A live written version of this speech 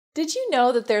Did you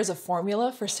know that there's a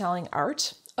formula for selling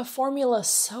art? A formula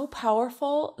so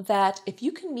powerful that if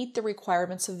you can meet the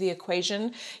requirements of the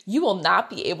equation, you will not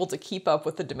be able to keep up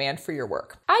with the demand for your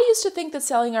work. I used to think that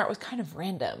selling art was kind of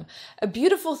random, a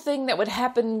beautiful thing that would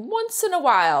happen once in a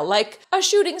while, like a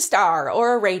shooting star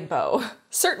or a rainbow.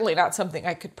 Certainly not something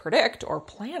I could predict or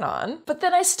plan on. But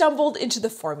then I stumbled into the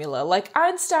formula, like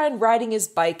Einstein riding his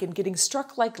bike and getting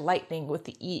struck like lightning with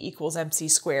the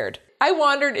E=mc². I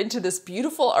wandered into this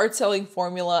beautiful art selling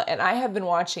formula, and I have been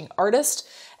watching artist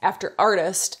after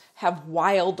artist have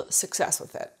wild success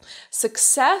with it.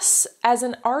 Success as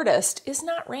an artist is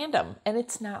not random, and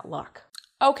it's not luck.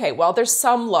 Okay, well, there's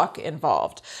some luck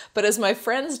involved, but as my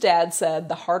friend's dad said,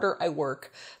 the harder I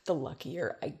work, the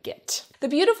luckier I get. The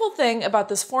beautiful thing about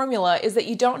this formula is that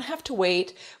you don't have to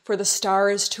wait for the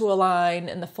stars to align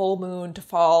and the full moon to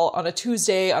fall on a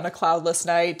Tuesday on a cloudless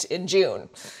night in June.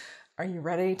 Are you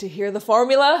ready to hear the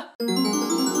formula?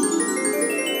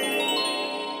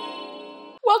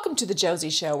 Welcome to the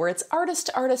Josie Show, where it's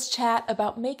artist-to-artist chat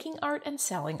about making art and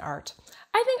selling art.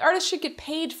 I think artists should get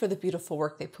paid for the beautiful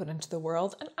work they put into the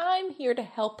world, and I'm here to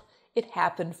help it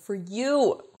happen for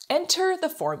you. Enter the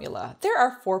formula. There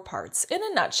are 4 parts. In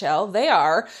a nutshell, they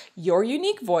are your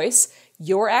unique voice,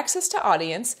 your access to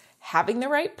audience, having the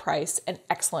right price, and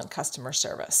excellent customer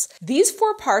service. These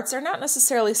 4 parts are not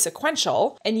necessarily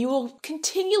sequential, and you will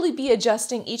continually be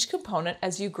adjusting each component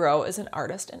as you grow as an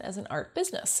artist and as an art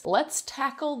business. Let's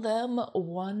tackle them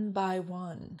one by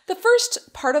one. The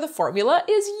first part of the formula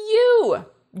is you.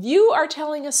 You are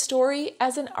telling a story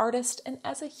as an artist and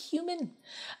as a human.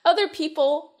 Other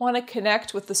people want to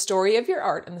connect with the story of your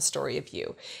art and the story of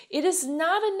you. It is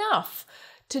not enough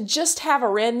to just have a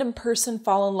random person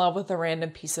fall in love with a random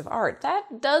piece of art.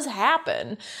 That does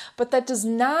happen, but that does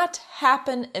not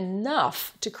happen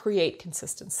enough to create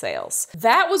consistent sales.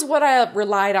 That was what I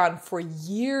relied on for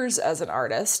years as an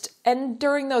artist, and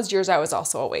during those years I was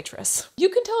also a waitress. You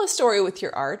can tell a story with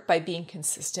your art by being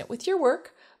consistent with your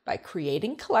work, by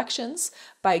creating collections,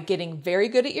 by getting very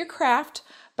good at your craft,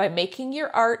 by making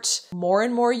your art more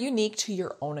and more unique to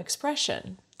your own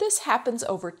expression. This happens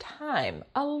over time,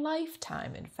 a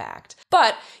lifetime in fact.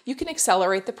 But you can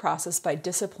accelerate the process by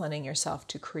disciplining yourself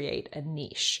to create a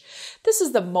niche. This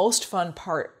is the most fun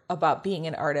part about being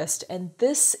an artist, and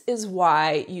this is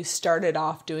why you started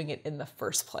off doing it in the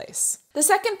first place. The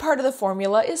second part of the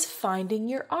formula is finding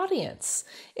your audience.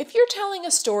 If you're telling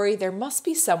a story, there must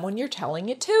be someone you're telling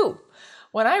it to.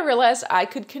 When I realized I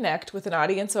could connect with an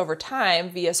audience over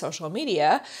time via social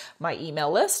media, my email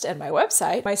list, and my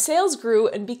website, my sales grew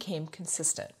and became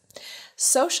consistent.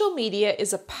 Social media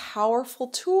is a powerful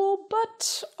tool,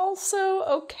 but also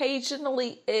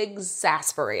occasionally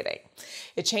exasperating.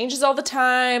 It changes all the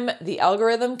time, the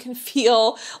algorithm can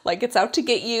feel like it's out to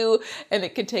get you, and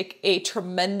it can take a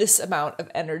tremendous amount of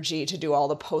energy to do all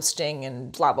the posting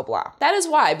and blah, blah, blah. That is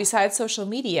why, besides social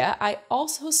media, I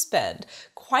also spend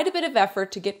quite a bit of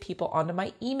effort to get people onto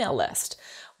my email list.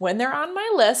 When they're on my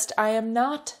list, I am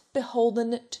not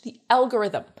beholden to the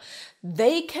algorithm.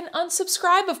 They can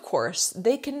unsubscribe, of course.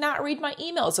 They cannot read my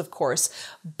emails, of course.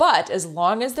 But as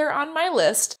long as they're on my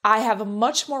list, I have a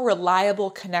much more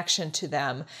reliable connection to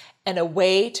them and a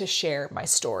way to share my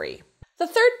story. The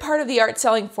third part of the art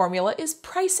selling formula is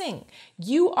pricing.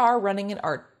 You are running an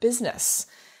art business.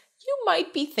 You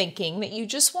might be thinking that you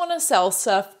just want to sell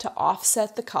stuff to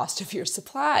offset the cost of your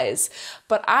supplies,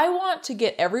 but I want to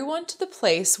get everyone to the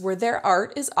place where their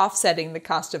art is offsetting the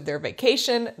cost of their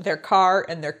vacation, their car,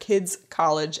 and their kids'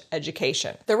 college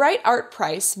education. The right art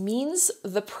price means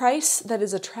the price that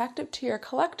is attractive to your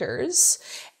collectors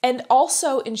and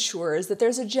also ensures that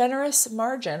there's a generous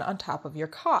margin on top of your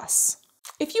costs.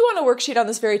 If you want a worksheet on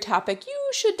this very topic, you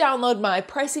should download my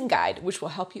pricing guide, which will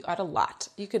help you out a lot.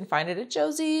 You can find it at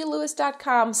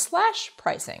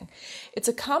josielewis.com/pricing. It's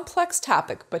a complex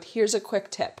topic, but here's a quick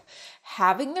tip.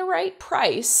 Having the right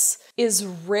price is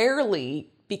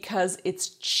rarely because it's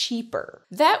cheaper.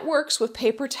 That works with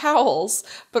paper towels,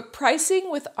 but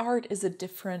pricing with art is a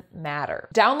different matter.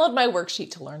 Download my worksheet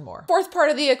to learn more. Fourth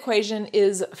part of the equation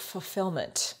is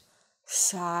fulfillment.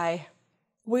 Sigh.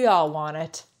 We all want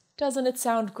it. Doesn't it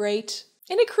sound great?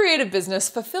 In a creative business,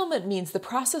 fulfillment means the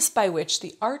process by which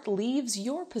the art leaves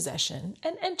your possession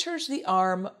and enters the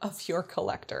arm of your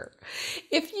collector.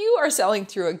 If you are selling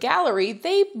through a gallery,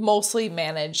 they mostly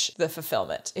manage the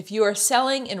fulfillment. If you are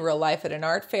selling in real life at an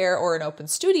art fair or an open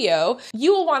studio,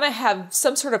 you will want to have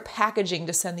some sort of packaging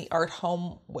to send the art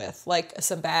home with, like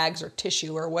some bags or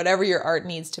tissue or whatever your art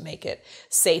needs to make it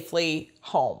safely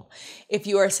home. If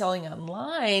you are selling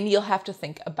online, you'll have to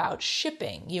think about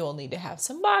shipping. You will need to have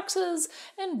some boxes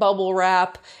and bubble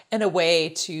wrap and a way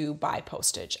to buy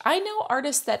postage. I know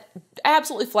artists that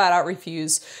absolutely flat out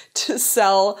refuse to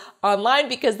sell online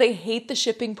because they hate the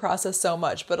shipping process so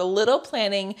much, but a little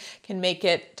planning can make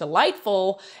it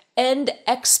delightful and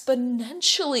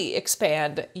exponentially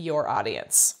expand your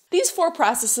audience. These 4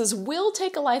 processes will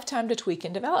take a lifetime to tweak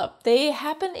and develop. They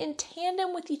happen in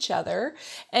tandem with each other,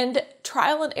 and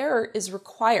trial and error is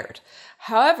required.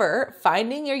 However,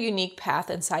 finding your unique path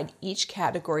inside each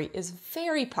category is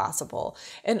very possible,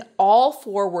 and all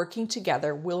 4 working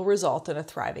together will result in a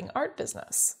thriving art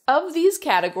business. Of these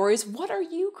categories, what are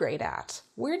you great at?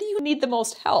 Where do you need the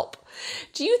most help?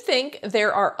 Do you think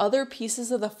there are other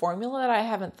pieces of the formula that I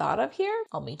haven't thought of here?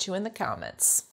 I'll meet you in the comments.